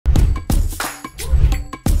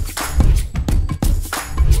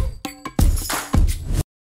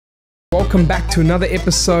welcome back to another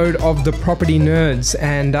episode of The Property Nerds.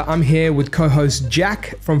 And I'm here with co-host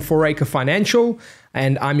Jack from Fouracre Financial.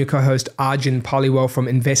 And I'm your co-host Arjun Paliwal from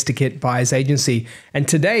InvestorKit Buyers Agency. And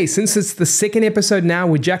today, since it's the second episode now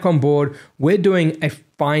with Jack on board, we're doing a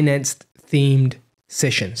finance-themed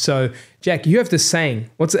session. So Jack, you have this saying.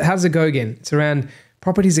 How does it go again? It's around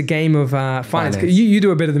property is a game of finance. You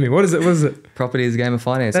do it better than me. What is it? Property is a game of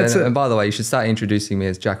finance. And by the way, you should start introducing me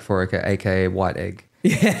as Jack Fouracre, aka White Egg.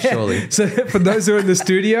 Yeah. Surely. So for those who are in the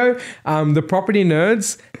studio, the property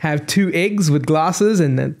nerds have two eggs with glasses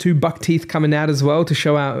and two buck teeth coming out as well to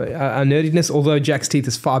show our nerdiness, although Jack's teeth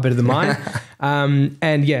is far better than mine.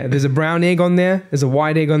 And yeah, there's a brown egg on there. There's a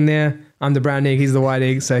white egg on there. I'm the brown egg. He's the white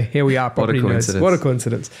egg. So here we are, property nerds. What a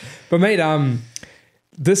coincidence. But mate,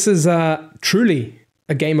 this is truly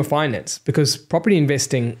a game of finance because property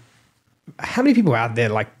investing, how many people are out there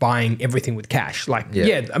like buying everything with cash? Like,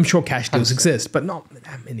 yeah I'm sure cash deals 100%. Exist, but not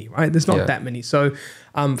that many, right? There's not that many. So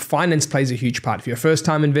finance plays a huge part. If you're a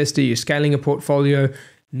first-time investor, you're scaling a portfolio,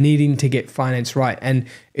 needing to get finance right. And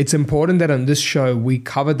it's important that on this show, we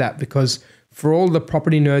cover that because for all the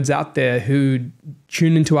property nerds out there who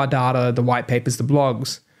tune into our data, the white papers, the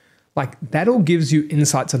blogs, like that all gives you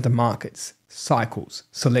insights into markets, cycles,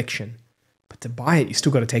 selection. But to buy it, you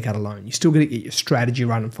still got to take out a loan. You still got to get your strategy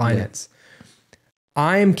right on finance. Yeah.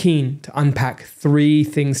 I am keen to unpack three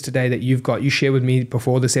things today that you've got. You shared with me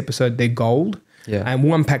before this episode, they're gold. Yeah. And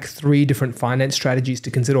we'll unpack three different finance strategies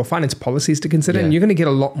to consider or finance policies to consider. Yeah. And you're going to get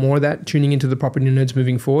a lot more of that tuning into the Property Nerds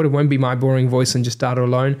moving forward. It won't be my boring voice and just data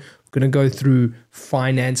alone. We're going to go through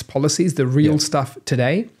finance policies, the real stuff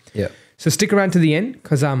today. Yeah. So stick around to the end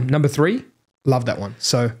because number three, love that one.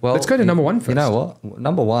 So let's go to number one first. You know what?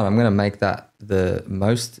 Number one, I'm going to make that the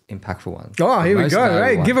most impactful one. Oh, here we go.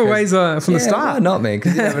 Right? Giveaways from the start. Well, not me,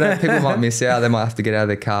 because people might miss out. They might have to get out of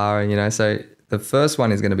their car, and so the first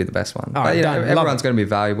one is going to be the best one. All right, everyone's going to be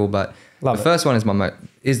valuable, but the first one is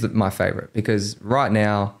my favorite because right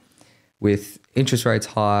now, with interest rates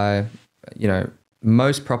high,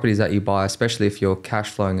 most properties that you buy, especially if you're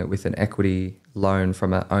cash flowing it with an equity loan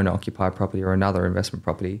from an owner-occupied property or another investment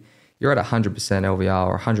property, you're at 100% LVR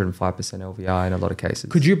or 105% LVR in a lot of cases.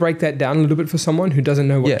 Could you break that down a little bit for someone who doesn't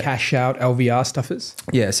know what cash out LVR stuff is?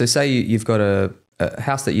 Yeah. So say you've got a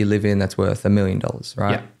house that you live in that's worth $1 million,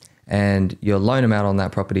 right? Yeah. And your loan amount on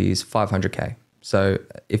that property is $500K. So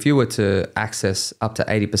if you were to access up to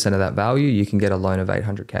 80% of that value, you can get a loan of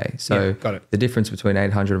 $800K. So got it. The difference between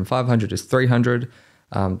 800 and 500 is 300.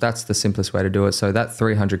 That's the simplest way to do it. So that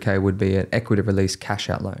 300K would be an equity release cash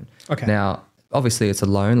out loan. Okay. Now, obviously it's a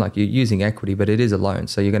loan, like you're using equity, but it is a loan.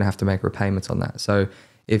 So you're going to have to make repayments on that. So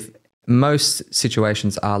if most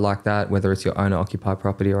situations are like that, whether it's your owner occupied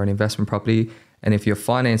property or an investment property, and if you're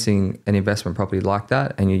financing an investment property like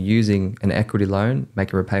that and you're using an equity loan,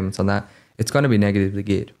 making repayments on that, it's going to be negatively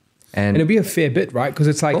geared. And it'll be a fair bit, right? Because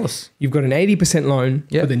it's like you've got an 80% loan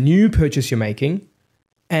for the new purchase you're making,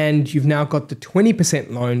 and you've now got the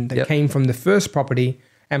 20% loan that came from the first property,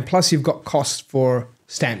 and plus you've got costs for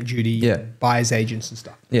stamp duty, buyer's agents and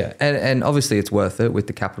stuff. Yeah, and obviously it's worth it with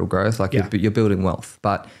the capital growth, like you're building wealth.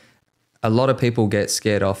 But a lot of people get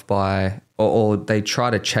scared off by, or they try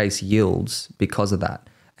to chase yields because of that,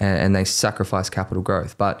 and they sacrifice capital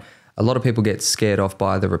growth. But a lot of people get scared off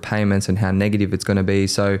by the repayments and how negative it's going to be.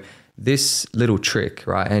 So this little trick,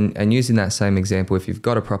 right, and using that same example, if you've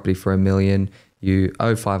got a property for $1 million, you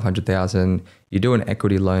owe $500,000, you do an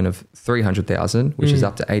equity loan of $300,000, which is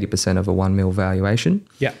up to 80% of a $1 million valuation.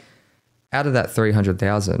 Yeah. Out of that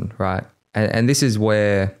 $300,000, right? And this is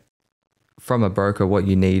where, from a broker, what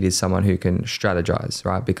you need is someone who can strategize,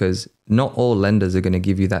 right? Because not all lenders are going to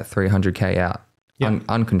give you that $300K out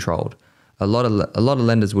uncontrolled. A lot of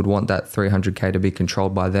lenders would want that $300K to be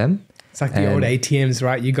controlled by them. It's like the old ATMs,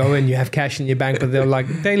 right? You go in, you have cash in your bank, but they're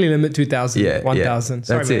like daily limit 2,000, 1,000.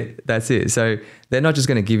 That's it. So they're not just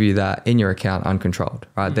going to give you that in your account uncontrolled,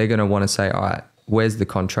 right? They're going to want to say, all right, where's the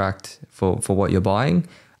contract for what you're buying?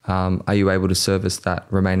 Are you able to service that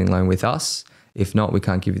remaining loan with us? If not, we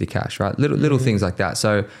can't give you the cash, right? Little things like that.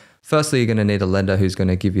 So firstly, you're going to need a lender who's going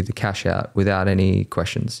to give you the cash out without any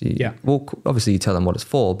questions. Well, obviously you tell them what it's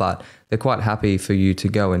for, but they're quite happy for you to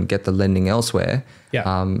go and get the lending elsewhere. Yeah.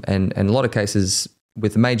 And in a lot of cases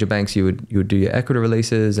with the major banks, you would do your equity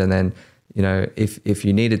releases, and then, if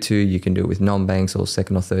you needed to, you can do it with non-banks or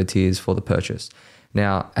second or third tiers for the purchase.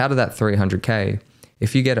 Now, out of that $300K,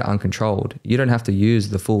 if you get it uncontrolled, you don't have to use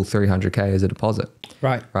the full $300K as a deposit.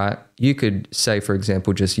 Right. You could say, for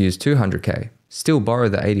example, just use $200K, still borrow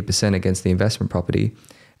the 80% against the investment property,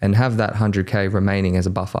 and have that $100K remaining as a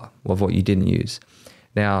buffer of what you didn't use.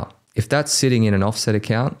 Now, if that's sitting in an offset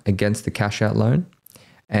account against the cash out loan,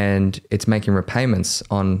 and it's making repayments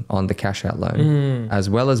on the cash out loan, as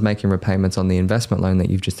well as making repayments on the investment loan that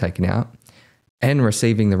you've just taken out, and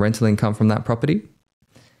receiving the rental income from that property,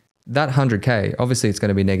 that 100K, obviously it's going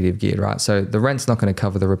to be negative geared, right? So the rent's not going to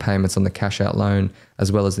cover the repayments on the cash out loan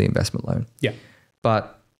as well as the investment loan. Yeah.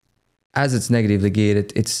 But as it's negatively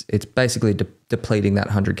geared, it's basically depleting that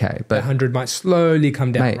 100K. But that 100 might slowly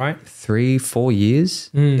come down, mate, right? 3-4 years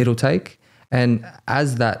it'll take. And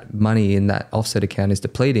as that money in that offset account is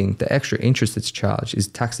depleting, the extra interest that's charged is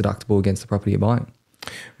tax deductible against the property you're buying.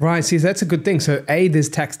 Right. See, that's a good thing. So there's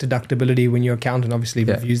tax deductibility when your accountant obviously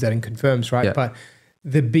reviews that and confirms, right? Yeah. But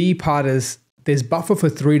the B part is there's buffer for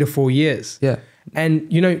 3 to 4 years. Yeah.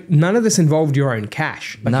 And, none of this involved your own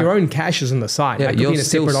cash. Like your own cash is on the side. Yeah, like you're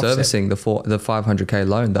still servicing the 500K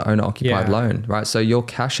loan, the owner-occupied loan, right? So your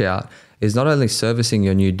cash out is not only servicing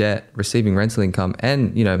your new debt, receiving rental income,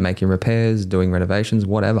 and, making repairs, doing renovations,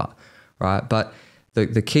 whatever, right? But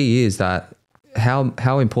the key is that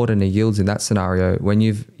how important are yields in that scenario when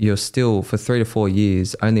you're still for 3 to 4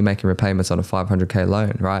 years only making repayments on a 500K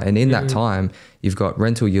loan, right? And in that time, you've got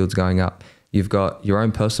rental yields going up. You've got your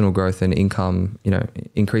own personal growth and income,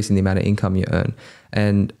 increasing the amount of income you earn.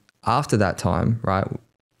 And after that time, right,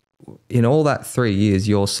 in all that 3 years,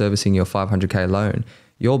 you're servicing your 500K loan.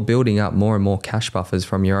 You're building up more and more cash buffers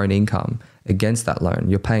from your own income against that loan.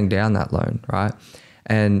 You're paying down that loan, right?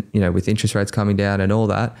 And, with interest rates coming down and all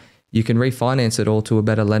that, you can refinance it all to a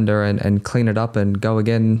better lender and clean it up and go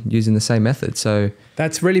again using the same method. So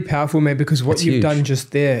that's really powerful, mate, because what you've done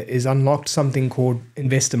just there is unlocked something called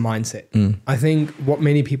investor mindset. I think what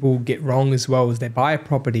many people get wrong as well is they buy a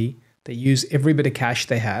property, they use every bit of cash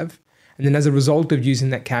they have, and then as a result of using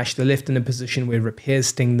that cash, they're left in a position where repairs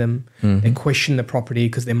sting them. They question the property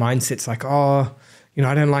because their mindset's like, I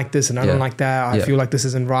don't like this and I don't like that. I feel like this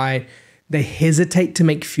isn't right. They hesitate to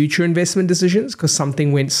make future investment decisions because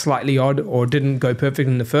something went slightly odd or didn't go perfect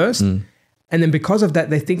in the first. And then because of that,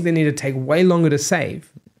 they think they need to take way longer to save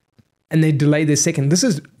and they delay their second. This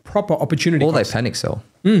is proper opportunity cost. Or they panic sell,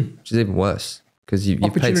 which is even worse because you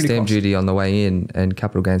paid stamp duty on the way in and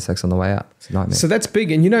capital gains tax on the way out. It's a nightmare. So that's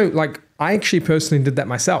big. And I actually personally did that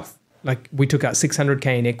myself. Like we took out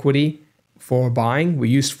 600K in equity for buying. We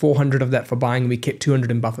used 400 of that for buying. We kept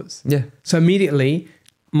 200 in buffers. Yeah. So immediately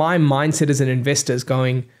my mindset as an investor is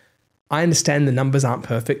going, I understand the numbers aren't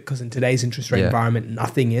perfect because in today's interest rate environment,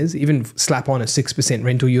 nothing is. Even slap on a 6%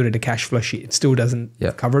 rental yield at a cash flow sheet, it still doesn't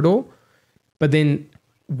cover it all. But then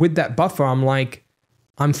with that buffer,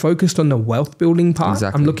 I'm focused on the wealth building part.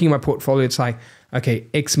 Exactly. I'm looking at my portfolio. It's like, okay,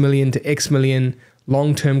 X million to X million,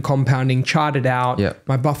 long-term compounding, charted out. Yep.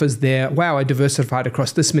 My buffer's there. Wow, I diversified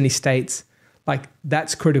across this many states. Like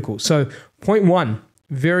that's critical. So point one,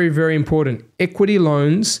 very, very important. Equity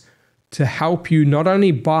loans to help you not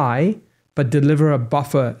only buy, but deliver a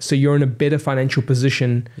buffer so you're in a better financial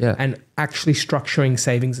position and actually structuring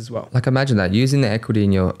savings as well. Like imagine that, using the equity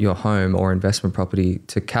in your home or investment property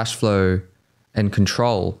to cash flow and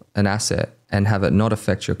control an asset and have it not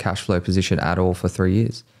affect your cash flow position at all for 3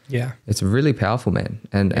 years. Yeah. It's really powerful, man.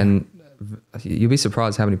 And you'll be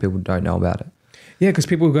surprised how many people don't know about it. Yeah, because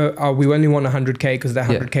people go, oh, we only want 100K because that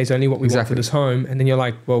 100K is only what we want for this home. And then you're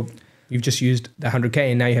like, well, you've just used the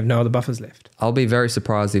 100K and now you have no other buffers left. I'll be very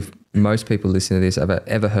surprised if most people listening to this have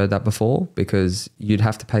ever heard that before, because you'd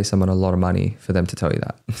have to pay someone a lot of money for them to tell you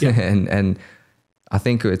that. Yeah. and I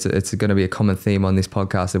think it's going to be a common theme on this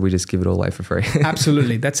podcast that we just give it all away for free.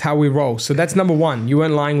 Absolutely. That's how we roll. So that's number one. You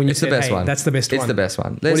weren't lying when you said, hey, that's the best one. It's the best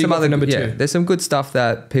one. There's some other number two. There's some good stuff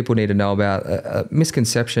that people need to know about. A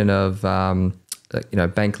misconception of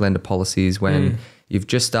bank lender policies when you've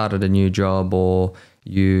just started a new job, or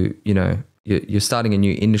you're starting a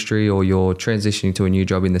new industry, or you're transitioning to a new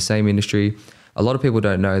job in the same industry. A lot of people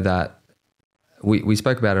don't know that we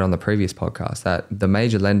spoke about it on the previous podcast, that the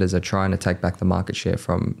major lenders are trying to take back the market share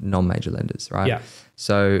from non-major lenders, right? Yeah.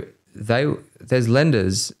 So there's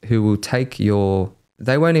lenders who will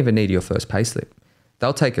they won't even need your first payslip.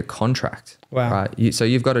 They'll take a contract. Wow. Right? So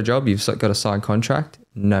you've got a job, you've got a signed contract.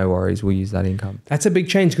 No worries, we'll use that income. That's a big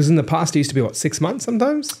change, because in the past it used to be 6 months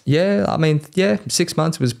sometimes? Yeah, 6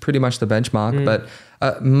 months was pretty much the benchmark.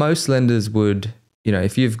 But most lenders would,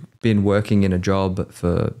 if you've been working in a job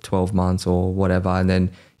for 12 months or whatever, and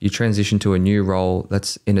then you transition to a new role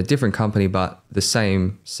that's in a different company but the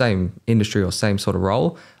same industry or same sort of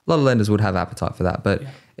role, a lot of lenders would have appetite for that. But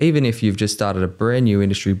even if you've just started a brand new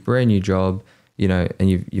industry, brand new job, and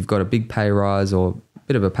you've got a big pay rise or a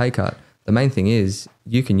bit of a pay cut, the main thing is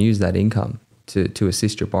you can use that income to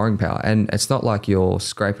assist your borrowing power. And it's not like you're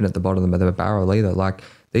scraping at the bottom of the barrel either. Like,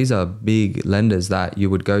 these are big lenders that you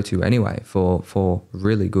would go to anyway for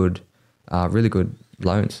really good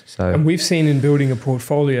loans. So, and we've seen in building a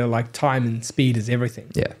portfolio, like time and speed is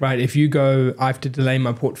everything. Yeah. Right. If you go, I have to delay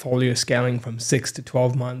my portfolio scaling from 6 to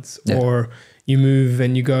 12 months, Yeah. or you move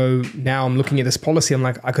and you go, now I'm looking at this policy, I'm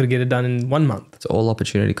like, I could get it done in 1 month. it's all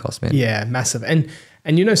opportunity cost, man. Yeah, massive. And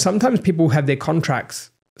you know, sometimes people have their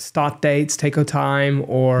contracts, start dates take a time,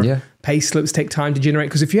 or Yeah. pay slips take time to generate.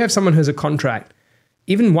 Because if you have someone who has a contract,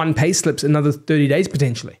 even one pay slip's another 30 days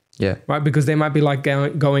potentially. Yeah. Right? Because they might be like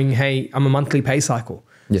going, hey, I'm a monthly pay cycle.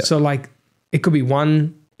 Yeah. So like it could be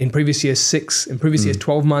 1, in previous years 6, in previous years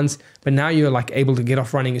 12 months, but now you're like able to get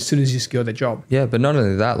off running as soon as you secure the job. Yeah, but not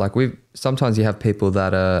only that, like sometimes you have people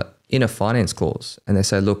that are in a finance clause and they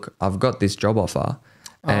say, look, I've got this job offer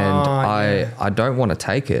and I don't want to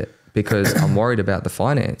take it because I'm worried about the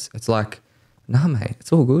finance. It's like, nah, mate,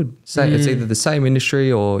 it's all good. Say it's either the same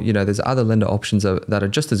industry or, you know, there's other lender options that are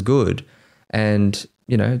just as good, and,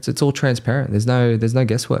 you know, it's all transparent. There's no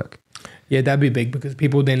guesswork. Yeah, that'd be big, because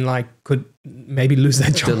people then like could maybe lose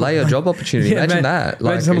their job. Delay a job opportunity. Yeah, Imagine that.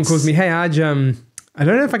 Like, imagine someone calls me, hey, Arj, I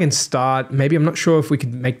don't know if I can start. Maybe I'm not sure if we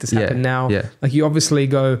could make this happen now. Yeah. Like you obviously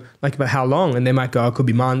go like, about how long? And they might go, it could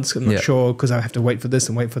be months. I'm not Yeah. sure because I have to wait for this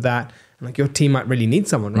and wait for that. And like your team might really need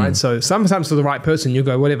someone, right? So sometimes for the right person, you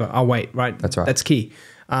go, whatever, I'll wait, right? That's right. That's key.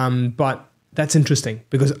 But that's interesting,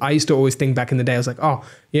 because I used to always think back in the day, I was like, oh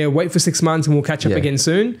yeah, wait for 6 months and we'll catch up Yeah. again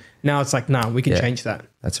soon. Now it's like, nah, we can change that.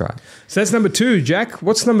 That's right. So that's number 2, Jack.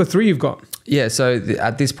 What's number 3 you've got? Yeah, so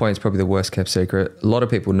at this point, it's probably the worst kept secret. A lot of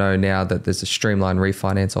people know now that there's a streamlined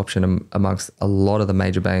refinance option amongst a lot of the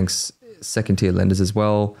major banks, second tier lenders as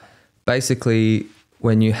well. Basically,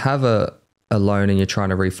 when you have a loan and you're trying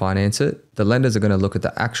to refinance it, the lenders are going to look at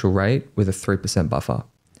the actual rate with a 3% buffer.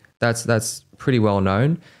 That's pretty well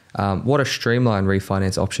known. What a streamlined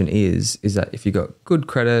refinance option is that if you've got good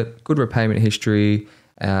credit, good repayment history,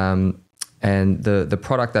 and the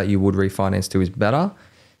product that you would refinance to is better,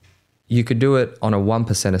 you could do it on a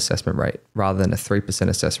 1% assessment rate rather than a 3%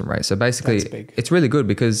 assessment rate. So basically, it's really good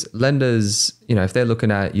because lenders, you know, if they're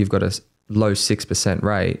looking at you've got a low 6%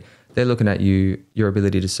 rate, they're looking at your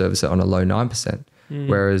ability to service it on a low 9%.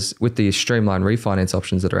 Whereas with the streamlined refinance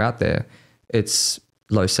options that are out there, it's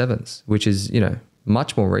low 7s, which is, you know,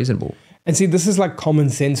 much more reasonable. And see, this is like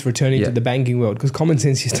common sense returning to the banking world, because common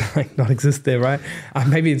sense used to like not exist there, right?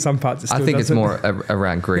 Maybe in some parts it still I think doesn't. it's more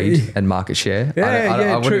around greed and market share.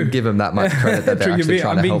 I wouldn't give them that much credit that they're actually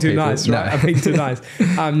trying to help people. Nice, right? I'm being too nice.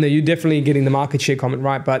 No, you're definitely getting the market share comment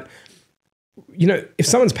right. But, you know, if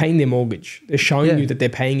someone's paying their mortgage, they're showing you that they're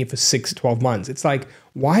paying it for 6, 12 months. It's like,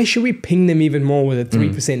 why should we ping them even more with a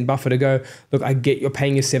 3% buffer to go, look, I get you're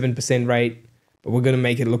paying your 7% rate, but we're going to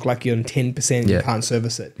make it look like you're on 10%, you can't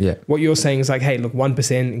service it. Yeah. What you're saying is like, hey, look,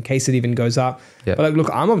 1% in case it even goes up. Yeah. But like, look,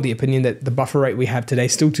 I'm of the opinion that the buffer rate we have today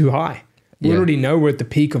is still too high. We already know we're at the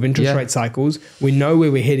peak of interest rate cycles. We know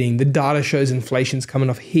where we're heading. The data shows inflation's coming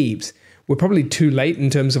off heaps. We're probably too late in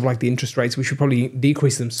terms of like the interest rates. We should probably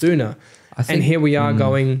decrease them sooner. And here we are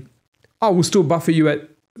going, oh, we'll still buffer you at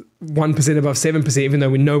 1% above 7%, even though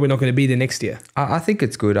we know we're not going to be there next year. I think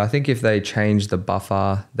it's good. I think if they change the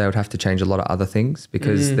buffer, they would have to change a lot of other things,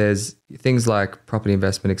 because there's things like property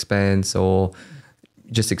investment expense or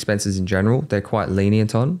just expenses in general, they're quite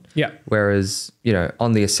lenient on. Yeah. Whereas, you know,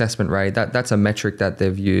 on the assessment rate, that's a metric that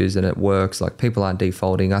they've used and it works. Like, people aren't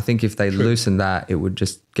defaulting. I think if they loosen that, it would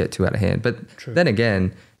just get too out of hand. But then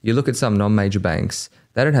again, you look at some non-major banks,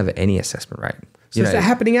 they don't have any assessment rate. So it's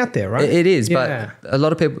happening out there, right? It is, but a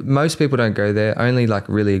lot of people, most people don't go there. Only like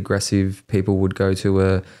really aggressive people would go to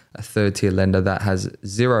a third tier lender that has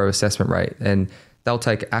 0 assessment rate, and they'll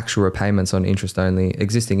take actual repayments on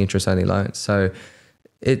existing interest only loans. So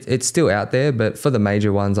it's still out there, but for the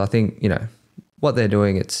major ones, I think, you know, what they're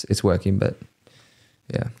doing, it's working, but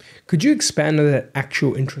yeah. Could you expand on that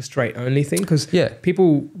actual interest rate only thing? Because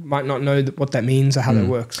people might not know what that means or how that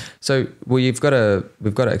works. So, well, we've got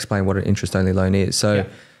to explain what an interest only loan is. So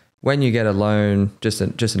when you get a loan, just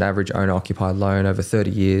an average owner occupied loan over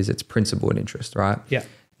 30 years, it's principal and interest, right? Yeah.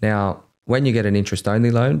 Now, when you get an interest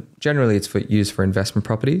only loan, generally it's used for investment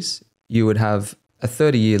properties. You would have a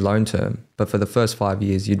 30-year loan term, but for the first 5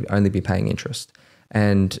 years, you'd only be paying interest.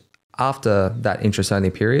 And after that interest only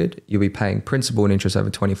period, you'll be paying principal and interest over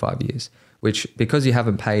 25 years, which, because you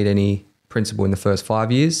haven't paid any principal in the first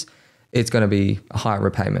 5 years, it's going to be a higher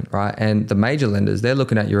repayment, right? And the major lenders, they're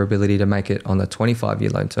looking at your ability to make it on the 25-year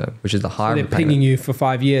loan term, which is the higher repayment. They're pinging you for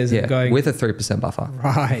 5 years and going with a 3% buffer.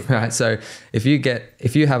 Right. Right. So if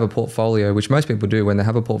you have a portfolio, which most people do when they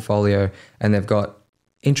have a portfolio and they've got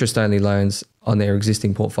interest only loans on their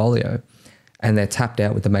existing portfolio and they're tapped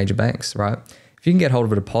out with the major banks, right? If you can get hold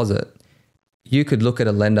of a deposit, you could look at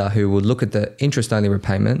a lender who will look at the interest only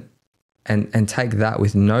repayment and take that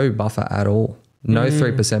with no buffer at all. No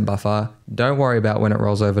 3% buffer. Don't worry about when it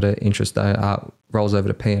rolls over to interest, rolls over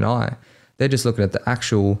to P&I. They're just looking at the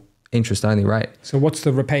actual interest only rate. So what's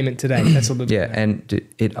the repayment today? That's all. And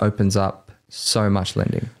it opens up so much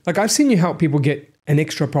lending. Like I've seen you help people get an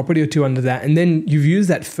extra property or two under that, and then you've used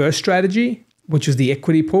that first strategy, which is the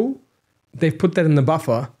equity pool. They've put that in the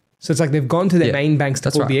buffer. So it's like they've gone to their main banks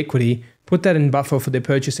to pull the equity, put that in buffer for their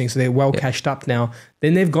purchasing, so they're well cashed up now.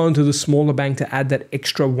 Then they've gone to the smaller bank to add that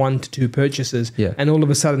extra 1 to 2 purchases. And all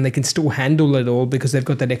of a sudden they can still handle it all because they've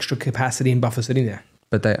got that extra capacity and buffer sitting there.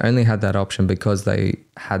 But they only had that option because they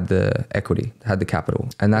had the equity, had the capital.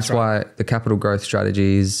 And that's why the capital growth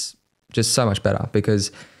strategy is just so much better,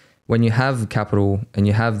 because when you have capital and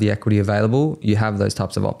you have the equity available, you have those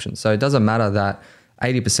types of options. So it doesn't matter that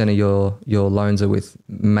 80% of your loans are with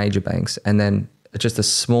major banks, and then just a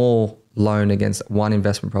small loan against one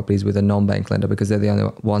investment property is with a non-bank lender, because they're the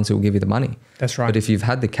only ones who will give you the money. That's right. But if you've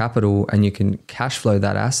had the capital and you can cash flow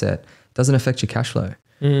that asset, it doesn't affect your cash flow.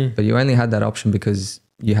 But you only had that option because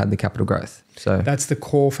you had the capital growth. So that's the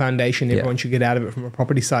core foundation everyone should get out of it from a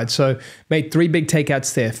property side. So mate, 3 big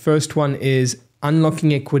takeouts there. First one is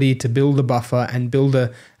unlocking equity to build a buffer and build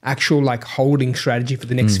a actual like holding strategy for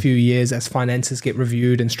the next few years as finances get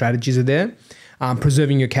reviewed and strategies are there.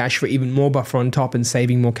 Preserving your cash for even more buffer on top and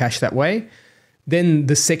saving more cash that way. Then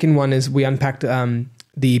the second one is we unpacked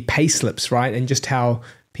the pay slips, right? And just how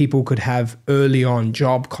people could have early on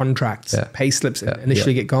job contracts, pay slips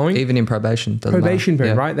initially get going. Even in probation. Probation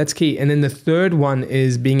period, right? That's key. And then the third one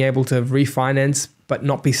is being able to refinance but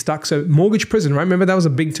not be stuck. So mortgage prison, right? Remember that was a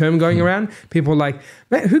big term going around? People were like,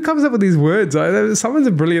 man, who comes up with these words? Someone's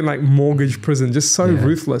a brilliant like mortgage prison, just so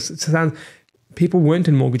ruthless. It sounds, people weren't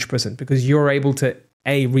in mortgage prison because you're able to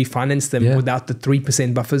refinance them without the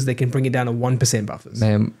 3% buffers. They can bring it down to 1% buffers.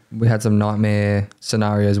 Man, we had some nightmare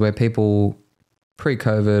scenarios where people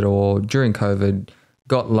pre-COVID or during COVID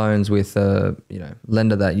got loans with a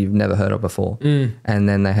lender that you've never heard of before, and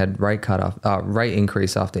then they had rate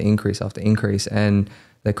increase after increase after increase, and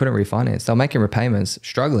they couldn't refinance. They were making repayments,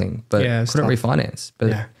 struggling, but couldn't refinance.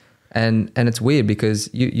 But and it's weird because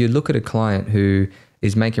you look at a client who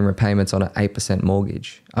is making repayments on an 8%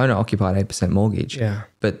 mortgage, owner-occupied 8% mortgage,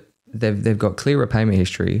 but they've got clear repayment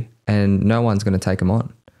history, and no one's going to take them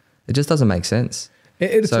on. It just doesn't make sense.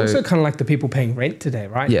 It's also kind of like the people paying rent today,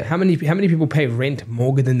 right? Yeah. How many people pay rent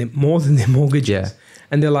more than their mortgages? Yeah.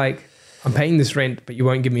 And they're like, I'm paying this rent, but you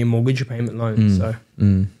won't give me a mortgage repayment loan. So,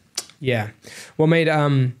 yeah. Well, mate,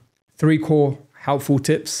 3 core helpful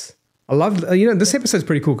tips. I love, this episode's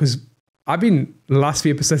pretty cool because the last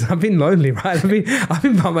few episodes, I've been lonely, right? I've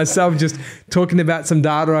been by myself just talking about some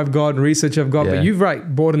data I've got and research I've got, but you've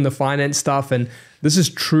brought in the finance stuff, and this is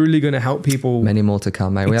truly going to help people. Many more to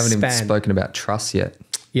come, mate. We haven't even spoken about trust yet.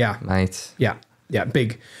 Yeah. Mate. Yeah,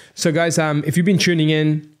 big. So guys, if you've been tuning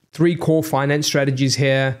in, 3 core finance strategies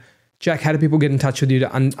here. Jack, how do people get in touch with you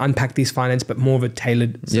to unpack these finance, but more of a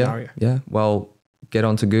tailored scenario? Yeah. Well, get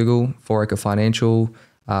onto Google, Fouracre Financial.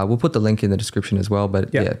 We'll put the link in the description as well,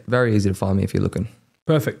 but very easy to find me if you're looking.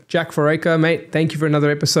 Perfect. Jack Fouracre, mate, thank you for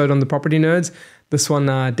another episode on the Property Nerds. This one,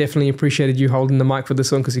 definitely appreciated you holding the mic for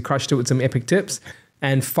this one because you crushed it with some epic tips.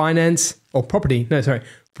 And property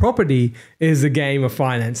is a game of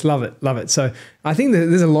finance. Love it. So I think that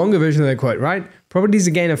there's a longer version of that quote, right? Property is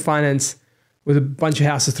a game of finance with a bunch of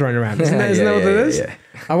houses thrown around. Isn't that what it is? Yeah.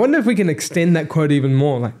 I wonder if we can extend that quote even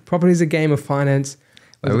more. Like, property is a game of finance.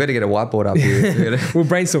 We've got to get a whiteboard up here. We'll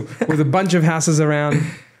brainstorm with a bunch of houses around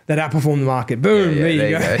that outperform the market. Boom, there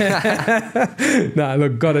you go. No,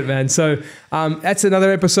 look, got it, man. So that's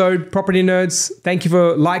another episode, Property Nerds. Thank you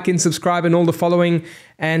for liking, subscribing, all the following.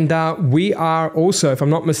 And we are also, if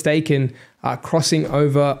I'm not mistaken, crossing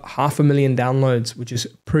over 500,000 downloads, which is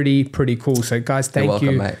pretty cool. So guys, thank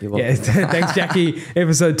you. Mate. You're welcome. Thanks, Jackie.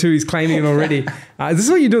 Episode 2, he's claiming it already. Is this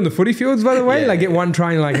what you do in the footy fields, by the way? Get one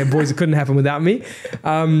try and hey, boys, it couldn't happen without me.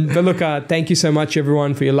 But look, thank you so much,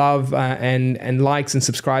 everyone, for your love and likes and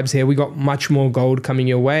subscribes here. We got much more gold coming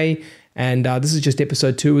your way. And this is just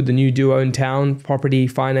episode 2 with the new duo in town, property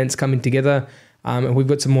finance coming together. And we've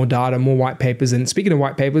got some more data, more white papers. And speaking of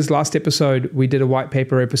white papers, last episode, we did a white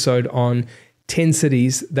paper episode on 10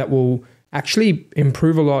 cities that will actually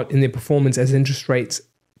improve a lot in their performance as interest rates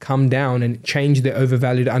come down and change their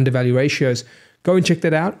overvalue to undervalue ratios. Go and check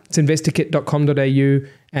that out. It's investorkit.com.au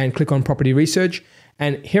and click on property research.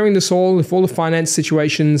 And hearing this all, if all the finance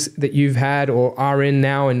situations that you've had or are in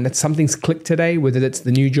now, and that something's clicked today, whether it's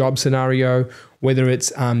the new job scenario, whether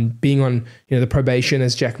it's being on the probation,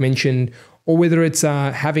 as Jack mentioned, or whether it's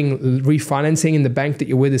having refinancing in the bank that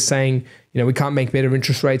you're with is saying, we can't make better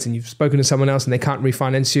interest rates, and you've spoken to someone else and they can't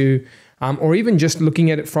refinance you. or even just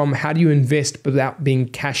looking at it from how do you invest without being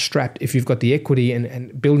cash strapped if you've got the equity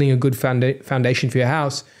and building a good foundation for your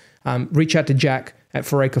house, reach out to Jack at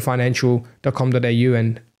fouracrefinancial.com.au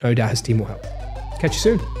and no doubt his team will help. Catch you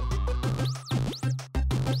soon.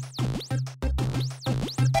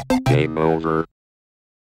 Game over.